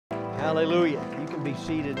Hallelujah. You can be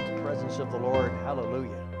seated in the presence of the Lord.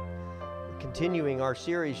 Hallelujah. We're continuing our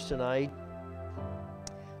series tonight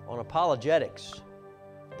on apologetics,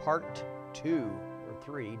 part 2 or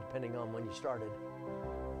 3, depending on when you started.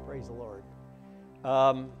 Praise the Lord.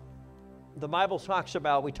 The Bible talks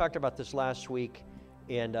about, we talked about this last week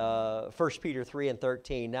in 1 Peter 3 and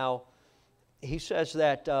 13. Now, he says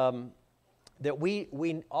that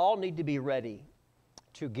we all need to be ready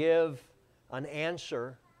to give an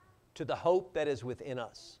answer to the hope that is within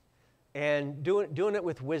us, and doing it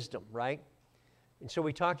with wisdom, right? And so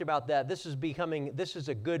we talked about that. This is being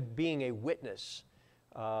a witness.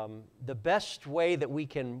 The best way that we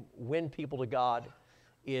can win people to God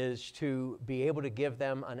is to be able to give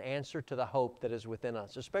them an answer to the hope that is within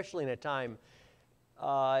us, especially in a time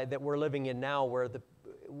that we're living in now where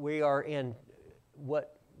we are in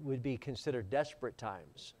what would be considered desperate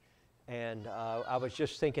times. And I was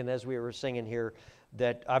just thinking as we were singing here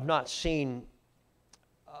that I've not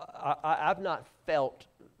felt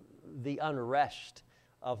the unrest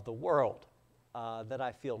of the world that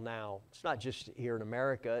I feel now. It's not just here in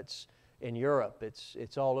America, it's in Europe,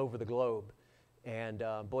 it's all over the globe. And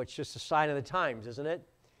boy, it's just a sign of the times, isn't it?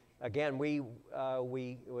 Again, we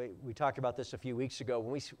talked about this a few weeks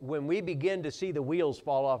ago. When we begin to see the wheels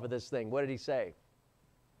fall off of this thing, what did he say?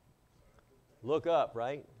 Look up,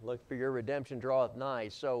 right? Look, for your redemption draweth nigh.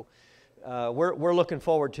 So we're looking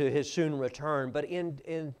forward to his soon return. But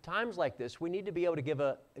in times like this, we need to be able to give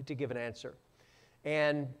an answer,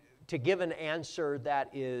 and to give an answer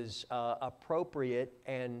that is appropriate.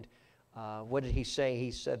 And what did he say?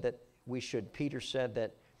 He said that Peter said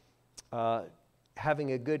that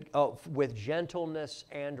having a good, with gentleness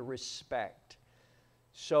and respect.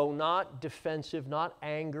 So not defensive, not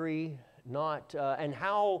angry, not, and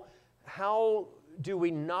how do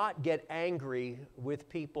we not get angry with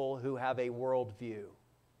people who have a worldview?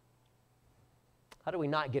 How do we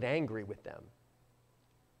not get angry with them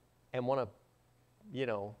and want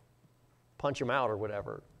to, punch them out or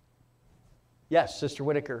whatever? Yes, Sister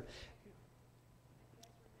Whitaker.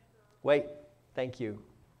 Wait, thank you.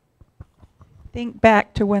 Think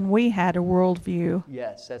back to when we had a worldview.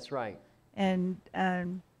 Yes, that's right. And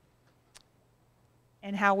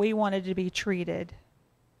how we wanted to be treated.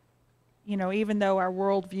 Even though our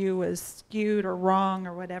worldview was skewed or wrong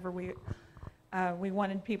or whatever, we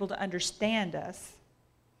wanted people to understand us.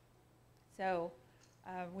 So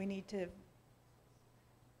we need to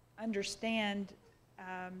understand.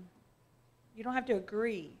 You don't have to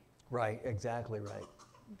agree. Right, exactly right.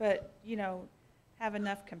 But, have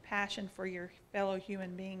enough compassion for your fellow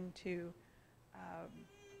human being to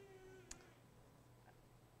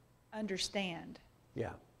understand.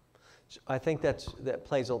 Yeah. So I think that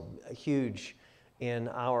plays a huge in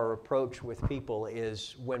our approach with people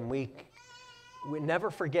is when we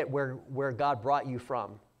never forget where God brought you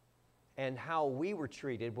from and how we were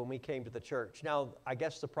treated when we came to the church. Now, I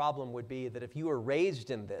guess the problem would be that if you were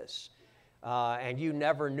raised in this and you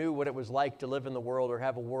never knew what it was like to live in the world or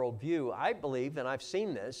have a worldview, I believe, and I've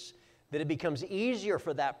seen this, that it becomes easier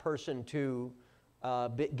for that person to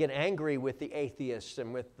get angry with the atheists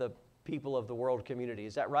and with the people of the world community.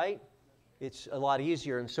 Is that right? It's a lot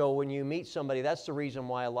easier. And so when you meet somebody, that's the reason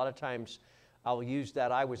why a lot of times I'll use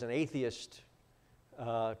that I was an atheist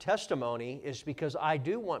testimony, is because I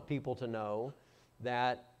do want people to know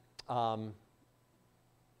that I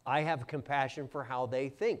have compassion for how they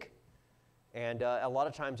think. And a lot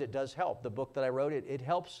of times it does help. The book that I wrote, it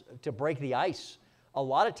helps to break the ice. A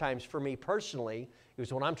lot of times for me personally, it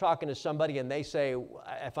was when I'm talking to somebody and they say,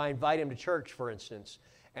 if I invite him to church, for instance,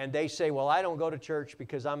 and they say, well, I don't go to church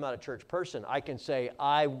because I'm not a church person. I can say,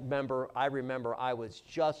 I remember I was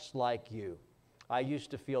just like you. I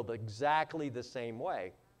used to feel exactly the same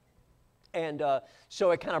way. And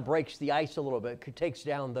so it kind of breaks the ice a little bit. It takes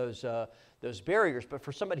down those barriers. But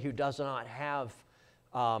for somebody who does not have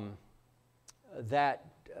that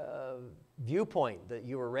viewpoint, that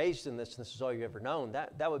you were raised in this and this is all you've ever known,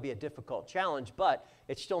 that would be a difficult challenge. But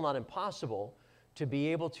it's still not impossible to be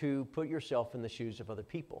able to put yourself in the shoes of other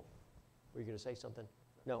people. Were you going to say something?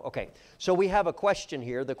 No? Okay. So we have a question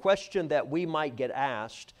here. The question that we might get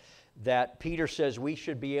asked that Peter says we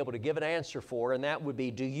should be able to give an answer for, and that would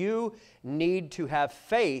be, do you need to have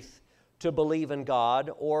faith to believe in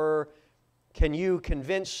God, or can you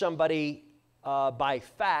convince somebody by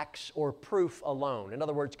facts or proof alone? In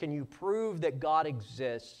other words, can you prove that God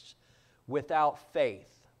exists without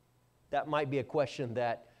faith? That might be a question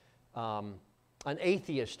that an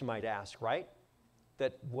atheist might ask, right?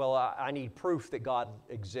 That, well, I need proof that God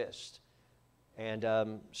exists. And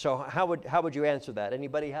so how would you answer that?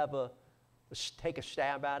 Anybody have take a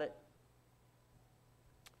stab at it?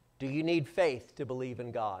 Do you need faith to believe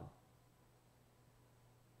in God?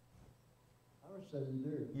 I would say you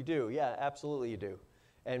do. You do, yeah, absolutely you do.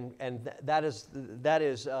 And that is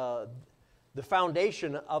the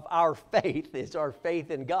foundation of our faith is our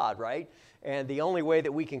faith in God, right? And the only way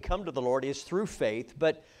that we can come to the Lord is through faith.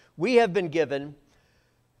 But we have been given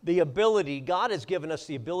the ability, God has given us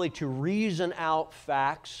the ability to reason out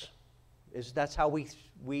facts. That's how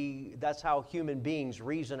human beings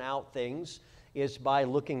reason out things, is by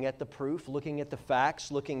looking at the proof, looking at the facts,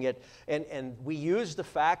 and we use the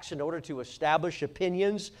facts in order to establish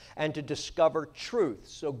opinions and to discover truth.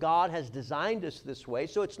 So God has designed us this way.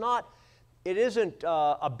 So it isn't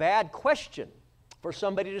a bad question for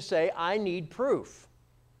somebody to say, I need proof.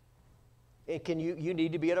 You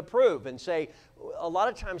need to be able to prove and say, a lot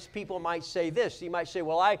of times people might say this. You might say,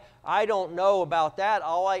 well, I don't know about that.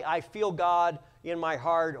 I feel God in my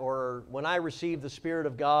heart, or when I receive the Spirit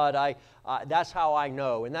of God, that's how I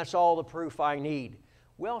know, and that's all the proof I need.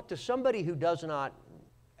 Well, to somebody who does not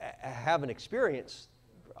have an experience,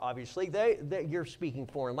 obviously, you're speaking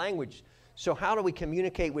foreign language. So how do we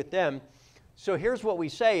communicate with them? So here's what we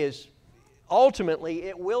say is, ultimately,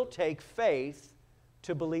 it will take faith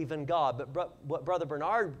to believe in God. But what Brother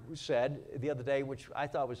Bernard said the other day, which I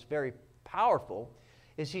thought was very powerful,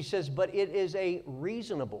 is he says, but it is a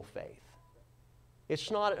reasonable faith. It's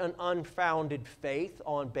not an unfounded faith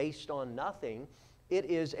based on nothing. It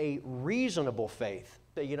is a reasonable faith.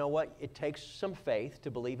 So you know what? It takes some faith to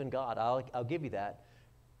believe in God. I'll give you that.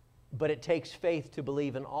 But it takes faith to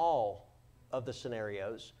believe in all of the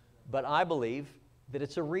scenarios. But I believe that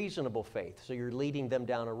it's a reasonable faith. So you're leading them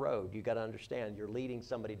down a road. You've got to understand, you're leading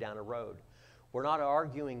somebody down a road. We're not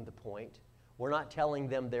arguing the point. We're not telling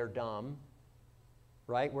them they're dumb,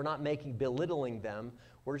 right? We're not belittling them.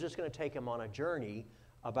 We're just going to take them on a journey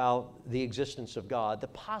about the existence of God, the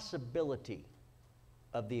possibility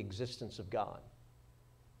of the existence of God.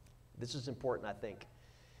 This is important, I think.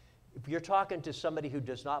 If you're talking to somebody who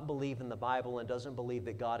does not believe in the Bible and doesn't believe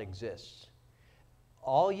that God exists,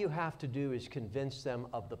 all you have to do is convince them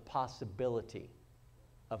of the possibility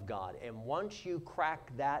of God. And once you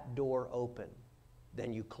crack that door open,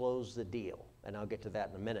 then you close the deal. And I'll get to that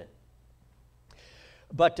in a minute.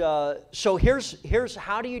 But so here's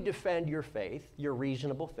how do you defend your faith, your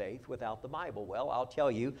reasonable faith, without the Bible? Well, I'll tell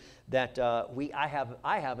you that I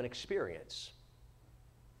have an experience.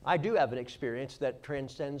 I do have an experience that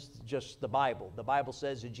transcends just the Bible. The Bible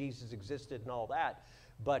says that Jesus existed and all that.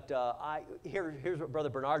 But here's what Brother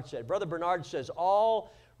Bernard said. Brother Bernard says,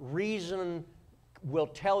 all reason will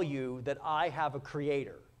tell you that I have a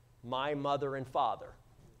creator, my mother and father.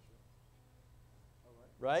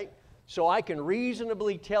 Right? So I can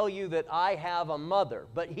reasonably tell you that I have a mother.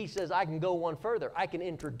 But he says I can go one further. I can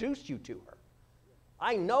introduce you to her.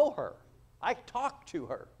 I know her. I talk to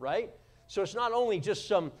her, right? So it's not only just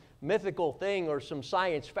some mythical thing or some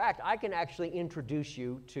science fact. I can actually introduce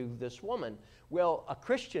you to this woman. Well, a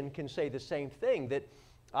Christian can say the same thing, that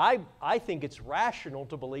I think it's rational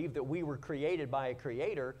to believe that we were created by a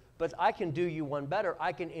creator, but I can do you one better.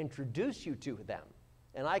 I can introduce you to them.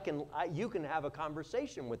 And you can have a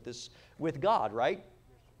conversation with God, right?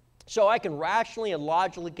 So I can rationally and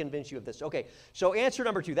logically convince you of this. Okay, so answer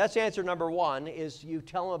number 2. That's answer number 1, is you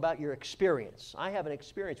tell them about your experience. I have an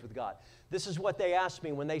experience with God. This is what they asked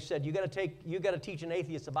me when they said, you got to teach an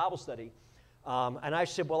atheist a Bible study. And I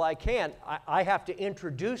said, well, I can't. I have to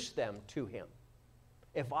introduce them to him.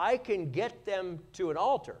 If I can get them to an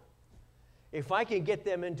altar, if I can get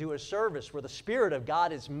them into a service where the Spirit of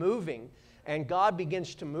God is moving and God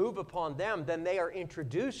begins to move upon them, then they are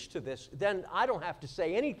introduced to this. Then I don't have to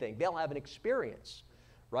say anything. They'll have an experience,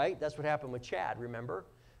 right? That's what happened with Chad, remember?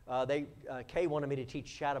 Kay wanted me to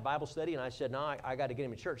teach Chad a Bible study, and I said, no, I got to get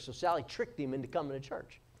him to church. So Sally tricked him into coming to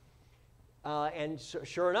church. And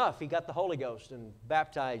sure enough, he got the Holy Ghost and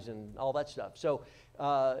baptized and all that stuff. So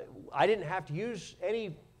I didn't have to use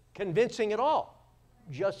any convincing at all.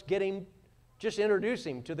 Just introduce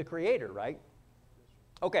him to the Creator, right?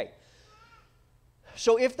 Okay.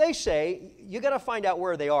 So if they say, you got to find out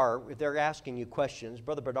where they are if they're asking you questions.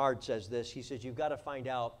 Brother Bernard says this. He says, you've got to find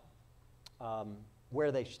out where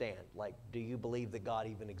they stand. Like, do you believe that God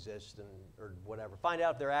even exists or whatever. Find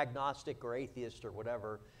out if they're agnostic or atheist or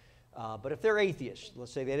whatever. But if they're atheists,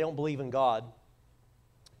 let's say they don't believe in God,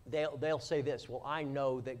 they'll say this, well, I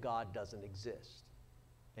know that God doesn't exist.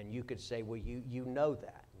 And you could say, well, you know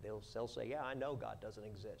that. They'll say, yeah, I know God doesn't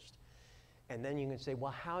exist. And then you can say,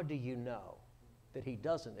 well, how do you know that he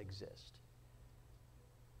doesn't exist?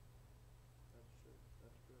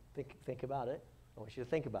 That's true. Think about it. I want you to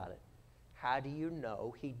think about it. How do you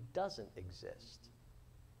know he doesn't exist?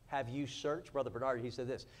 Have you searched, Brother Bernard, he said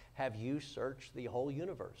this, have you searched the whole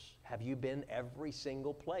universe? Have you been every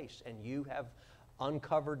single place? And you have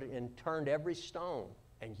uncovered and turned every stone,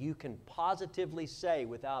 and you can positively say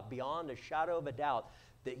beyond a shadow of a doubt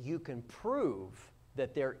that you can prove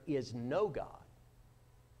that there is no God.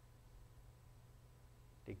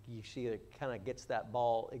 You see, it kind of gets that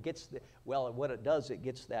ball, what it does, it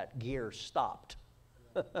gets that gear stopped.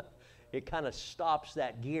 It kind of stops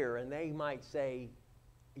that gear, and they might say,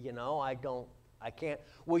 I can't,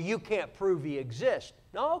 well, you can't prove he exists.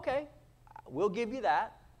 No, okay, we'll give you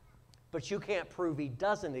that, but you can't prove he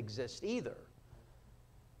doesn't exist either.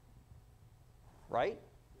 Right?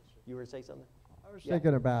 You were to say something? I was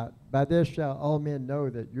thinking about, by this shall all men know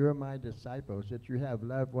that you're my disciples, that you have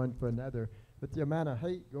love one for another. With the amount of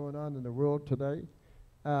hate going on in the world today,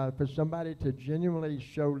 for somebody to genuinely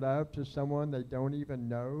show love to someone they don't even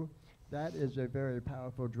know, that is a very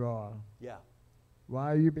powerful draw. Yeah.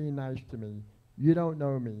 Why are you being nice to me? You don't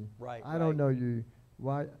know me. Right. I don't know you.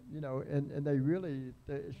 Why, and they really,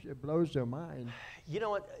 it blows their mind. You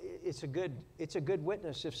know what? It's a good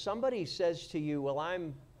witness. If somebody says to you, well,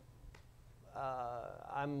 I'm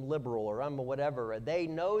liberal or I'm whatever, they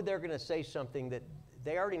know they're going to say something that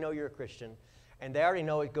they already know you're a Christian, and they already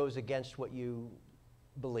know it goes against what you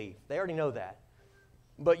believe. They already know that.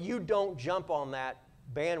 But you don't jump on that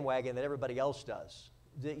bandwagon that everybody else does.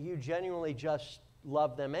 That you genuinely just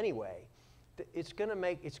love them anyway. It's going to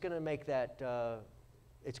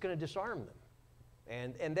disarm them.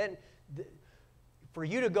 And then for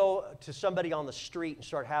you to go to somebody on the street and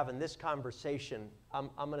start having this conversation, I'm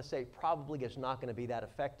going to say probably is not going to be that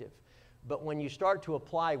effective. But when you start to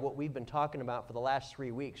apply what we've been talking about for the last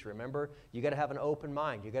 3 weeks, remember, you got to have an open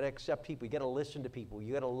mind. You got to accept people. You got to listen to people.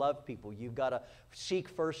 You got to love people. You've got to seek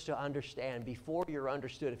first to understand before you're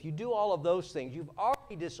understood. If you do all of those things, you've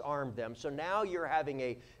already disarmed them. So now you're having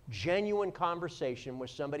a genuine conversation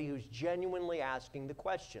with somebody who's genuinely asking the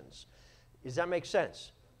questions. Does that make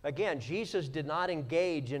sense? Again, Jesus did not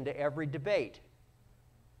engage into every debate.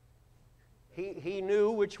 He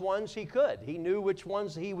knew which ones he could. He knew which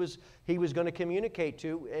ones he was going to communicate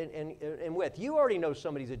to and with. You already know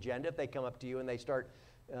somebody's agenda if they come up to you and they start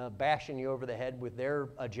bashing you over the head with their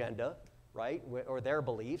agenda, right, or their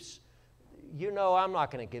beliefs. You know I'm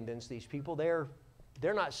not going to convince these people. They're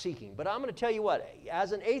not seeking. But I'm going to tell you what,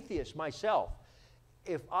 as an atheist myself,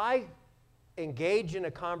 if I engage in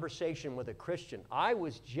a conversation with a Christian, I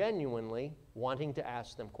was genuinely wanting to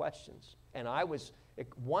ask them questions. And I was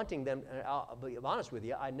wanting them, and I'll be honest with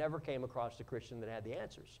you, I never came across a Christian that had the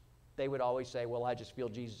answers. They would always say, well, I just feel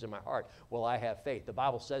Jesus in my heart. Well, I have faith. The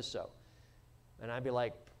Bible says so. And I'd be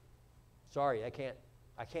like, sorry, I can't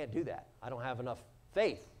do that. I don't have enough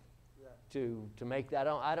faith to make that.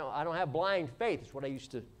 I don't have blind faith. It's what I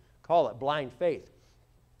used to call it, blind faith.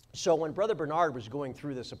 So when Brother Bernard was going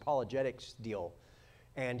through this apologetics deal,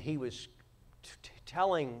 and he was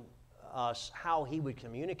telling us how he would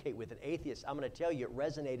communicate with an atheist, I'm going to tell you, it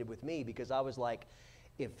resonated with me because I was like,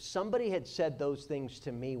 if somebody had said those things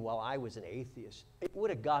to me while I was an atheist, it would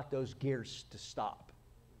have got those gears to stop,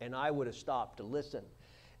 and I would have stopped to listen.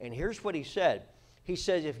 And here's what he said. He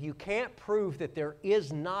says, if you can't prove that there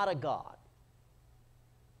is not a God,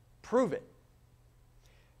 prove it,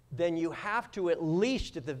 then you have to at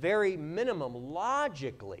least, at the very minimum,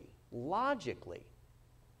 logically,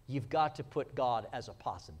 you've got to put God as a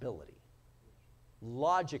possibility.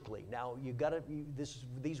 Logically. Now,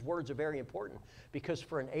 these words are very important because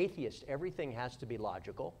for an atheist, everything has to be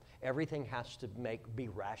logical. Everything has to be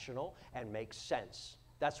rational and make sense.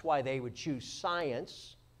 That's why they would choose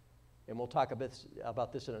science, and we'll talk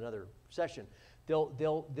about this in another session.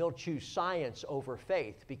 They'll choose science over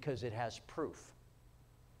faith because it has proof.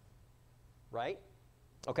 Right?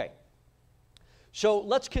 Okay. So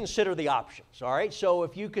let's consider the options, all right? So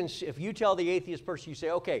if you tell the atheist person, you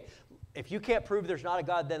say, okay, if you can't prove there's not a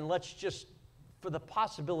God, then let's just, for the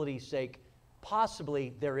possibility's sake,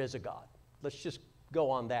 possibly there is a God. Let's just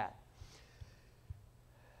go on that.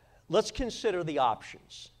 Let's consider the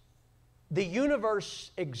options. The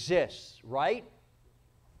universe exists, right?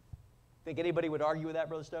 Think anybody would argue with that,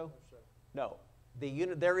 Brother Stowe? No.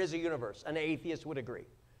 There is a universe. An atheist would agree.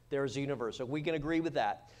 There is a universe. So we can agree with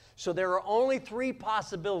that. So there are only 3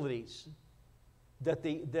 possibilities that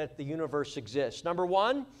the universe exists. Number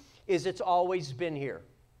 1 is it's always been here.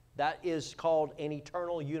 That is called an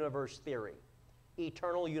eternal universe theory.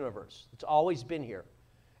 Eternal universe. It's always been here.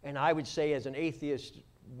 And I would say as an atheist,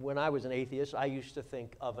 when I was an atheist, I used to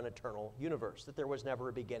think of an eternal universe, that there was never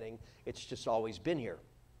a beginning. It's just always been here.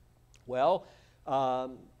 Well,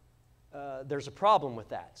 there's a problem with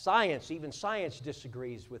that. Even science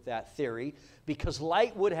disagrees with that theory, because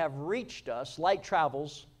light would have reached us. Light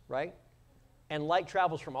travels, right? And light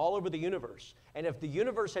travels from all over the universe. And if the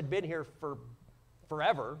universe had been here for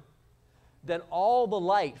forever, then all the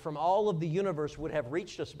light from all of the universe would have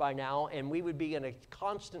reached us by now, and we would be in a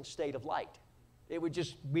constant state of light.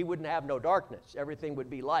 We wouldn't have no darkness. Everything would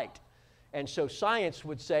be light. And so science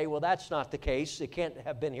would say, well, that's not the case. It can't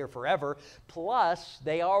have been here forever. Plus,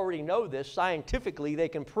 they already know this. Scientifically, they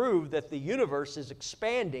can prove that the universe is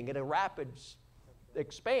expanding at a rapid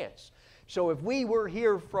expanse. So if we were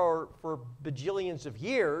here for bajillions of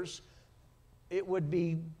years, it would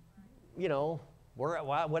be,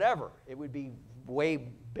 whatever. It would be way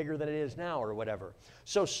bigger than it is now or whatever.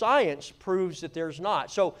 So science proves that there's not.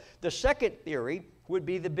 So the second theory would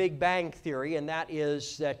be the Big Bang theory, and that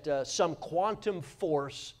is that some quantum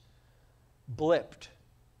force blipped,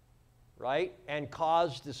 right, and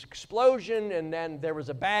caused this explosion, and then there was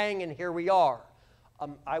a bang, and here we are.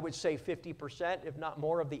 I would say 50%, if not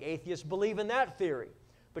more, of the atheists believe in that theory.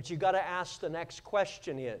 But you've got to ask the next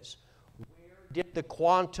question is, where did the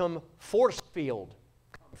quantum force field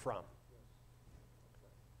come from?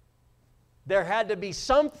 There had to be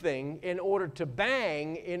something in order to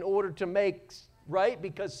bang, in order to make, right?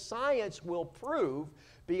 Because science will prove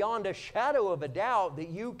beyond a shadow of a doubt that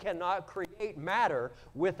you cannot create matter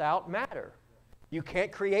without matter. You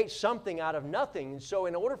can't create something out of nothing. So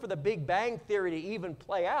in order for the Big Bang theory to even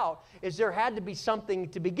play out, there had to be something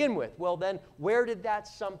to begin with. Well, then, where did that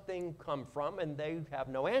something come from? And they have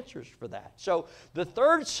no answers for that. So the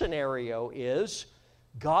third scenario is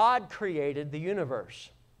God created the universe.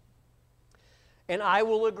 And I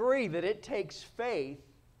will agree that it takes faith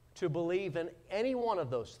to believe in any one of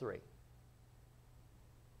those three.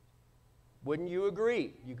 Wouldn't you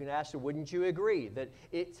agree? You can ask, wouldn't you agree that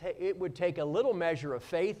it would take a little measure of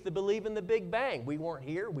faith to believe in the Big Bang? We weren't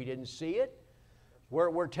here. We didn't see it.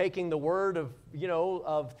 We're taking the word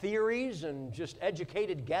of theories and just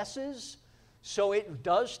educated guesses. So it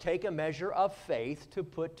does take a measure of faith to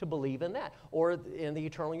believe in that, or in the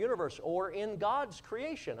eternal universe, or in God's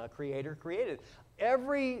creation, a creator created.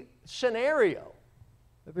 Every scenario.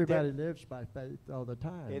 Everybody lives by faith all the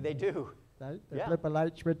time. Yeah, they do. Right? They flip a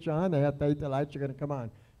light switch on, they have faith, the lights are going to come on.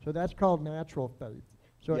 So that's called natural faith.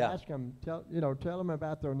 So ask them, tell them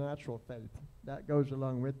about their natural faith. That goes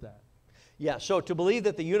along with that. Yeah, so to believe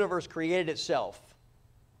that the universe created itself,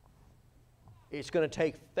 it's going to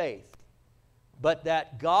take faith. But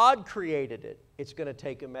that God created it, it's going to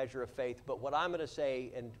take a measure of faith. But what I'm going to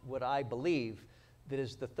say, and what I believe, that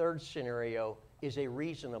is the third scenario, is a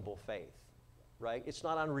reasonable faith, right? It's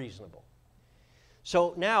not unreasonable.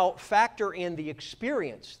 So now factor in the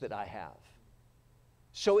experience that I have.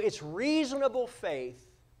 So it's reasonable faith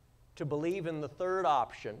to believe in the third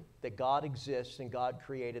option, that God exists and God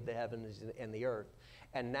created the heavens and the earth.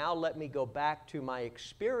 And now let me go back to my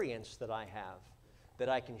experience that I have, that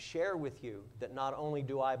I can share with you, that not only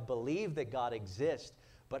do I believe that God exists,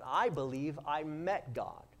 but I believe I met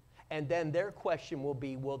God. And then their question will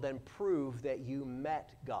be, well, then prove that you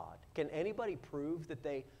met God. Can anybody prove that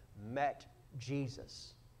they met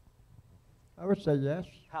Jesus? I would say yes.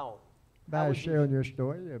 How? By sharing your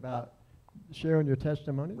story, about sharing your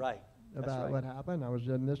testimony. Right. About right. what happened. I was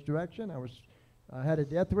in this direction. I had a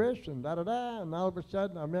death wish, and da-da-da, and all of a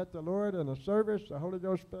sudden I met the Lord in a service. The Holy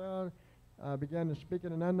Ghost fell. I began to speak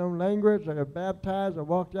in an unknown language. I got baptized. I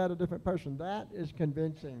walked out a different person. That is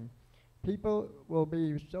convincing. People will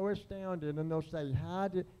be so astounded, and they'll say,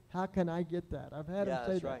 how can I get that? I've had them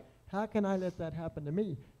say that. Right. How can I let that happen to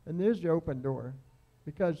me? And there's the open door,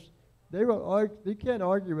 because you can't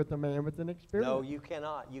argue with a man with an experience. No, you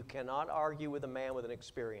cannot. You cannot argue with a man with an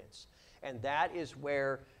experience. And that is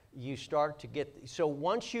where you start to get, so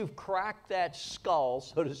once you've cracked that skull,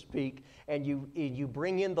 so to speak, and you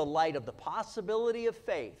bring in the light of the possibility of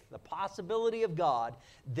faith, the possibility of God,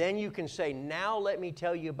 then you can say, now let me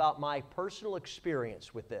tell you about my personal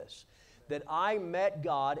experience with this. That I met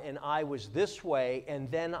God and I was this way,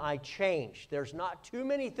 and then I changed. There's not too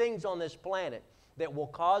many things on this planet that will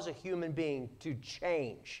cause a human being to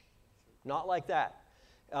change. Not like that.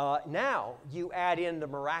 Now you add in the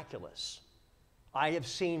miraculous. I have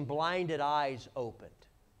seen blinded eyes opened.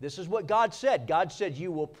 This is what God said. God said,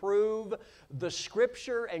 you will prove the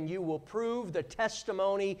Scripture and you will prove the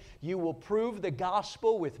testimony. You will prove the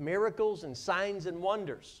gospel with miracles and signs and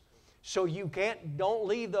wonders. So don't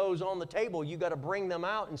leave those on the table. You got to bring them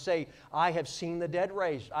out and say, I have seen the dead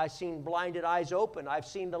raised. I've seen blinded eyes open. I've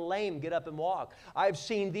seen the lame get up and walk. I've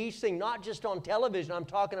seen these things, not just on television. I'm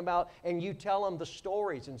talking about, and you tell them the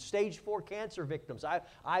stories. And stage 4 cancer victims.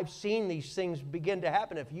 I've seen these things begin to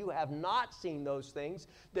happen. If you have not seen those things,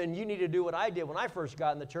 then you need to do what I did when I first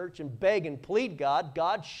got in the church and beg and plead God,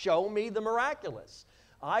 God, show me the miraculous.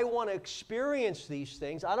 I want to experience these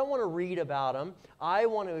things. I don't want to read about them. I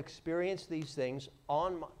want to experience these things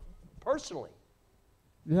personally.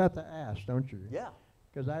 You have to ask, don't you? Yeah.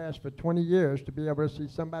 Because I asked for 20 years to be able to see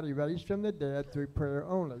somebody raised from the dead through prayer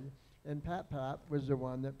only. And Pat was the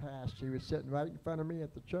one that passed. He was sitting right in front of me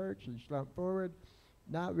at the church. He slumped forward,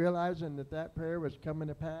 not realizing that prayer was coming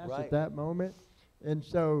to pass at that moment. And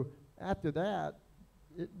so after that,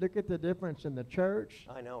 look at the difference in the church.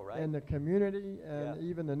 I know, right? And the community, and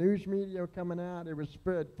even the news media coming out. It was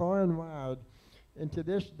spread far and wide. And to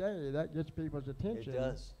this day, that gets people's attention. It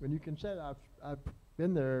does. When you can say, I've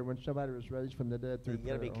been there when somebody was raised from the dead through prayer.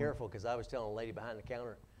 You got to be careful, because I was telling a lady behind the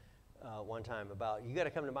counter one time about, you got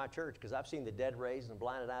to come to my church, because I've seen the dead raised and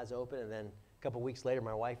blinded eyes open. And then a couple weeks later,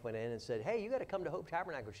 my wife went in and said, hey, you got to come to Hope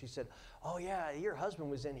Tabernacle. She said, oh yeah, your husband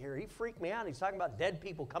was in here. He freaked me out. He's talking about dead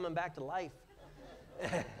people coming back to life.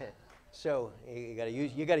 So you got to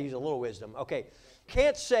use a little wisdom. Okay,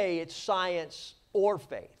 can't say it's science or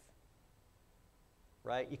faith,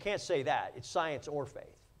 right? You can't say that it's science or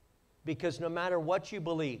faith, because no matter what you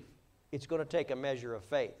believe, it's going to take a measure of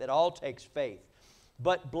faith. It all takes faith.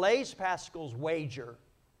 But Blaise Pascal's wager,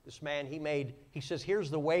 this man he says, here's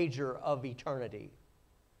the wager of eternity,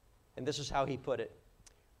 and this is how he put it: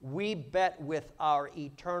 we bet with our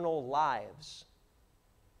eternal lives.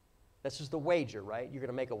 This is the wager, right? You're going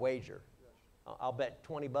to make a wager. Yes. I'll bet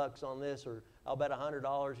 $20 on this, or I'll bet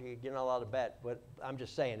 $100. You're not allowed to bet, but I'm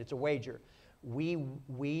just saying, it's a wager. We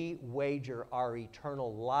wager our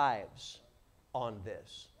eternal lives on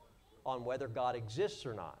this, on whether God exists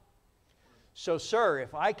or not. So, sir,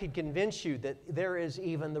 if I could convince you that there is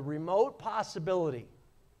even the remote possibility,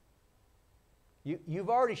 you've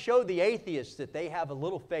already showed the atheists that they have a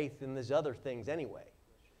little faith in these other things anyway.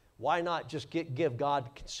 Why not just give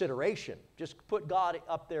God consideration? Just put God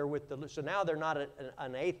up there with so now they're not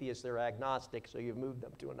an atheist, they're agnostic, so you've moved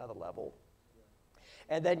them to another level.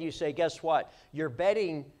 And then you say, guess what? You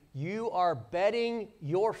are betting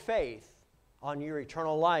your faith on your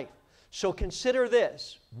eternal life. So consider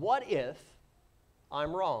this: what if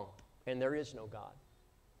I'm wrong and there is no God?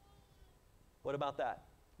 What about that?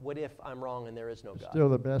 What if I'm wrong and there is no God? Still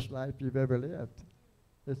the best life you've ever lived.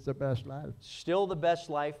 It's the best life. Still the best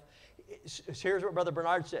life. Here's what Brother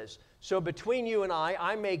Bernard says. So between you and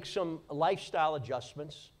I make some lifestyle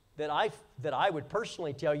adjustments that I would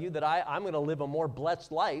personally tell you that I'm going to live a more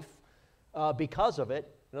blessed life because of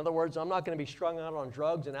it. In other words, I'm not going to be strung out on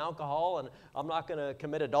drugs and alcohol, and I'm not going to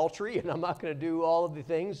commit adultery, and I'm not going to do all of the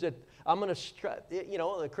things that I'm going to,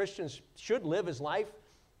 the Christians should live his life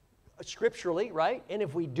scripturally, right? And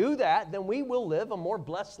if we do that, then we will live a more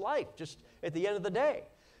blessed life just at the end of the day.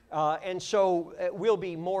 And so we'll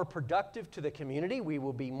be more productive to the community. We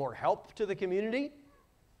will be more help to the community,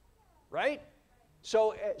 right?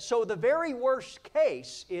 So the very worst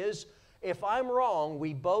case is, if I'm wrong,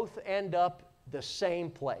 we both end up the same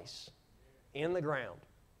place, in the ground.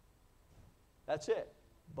 That's it.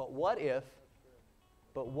 But what if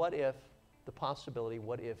the possibility,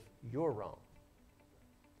 what if you're wrong?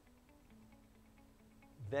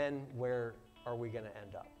 Then where are we going to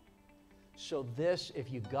end up? So this, if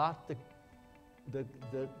you got the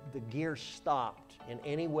gear stopped in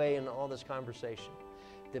any way in all this conversation,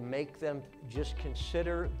 to make them just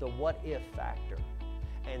consider the what if factor.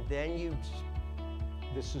 And then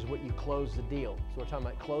this is what you close the deal. So we're talking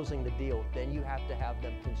about closing the deal. Then you have to have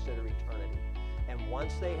them consider eternity. And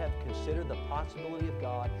once they have considered the possibility of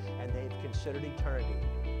God and they've considered eternity,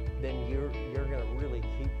 then you're going to really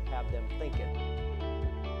have them thinking.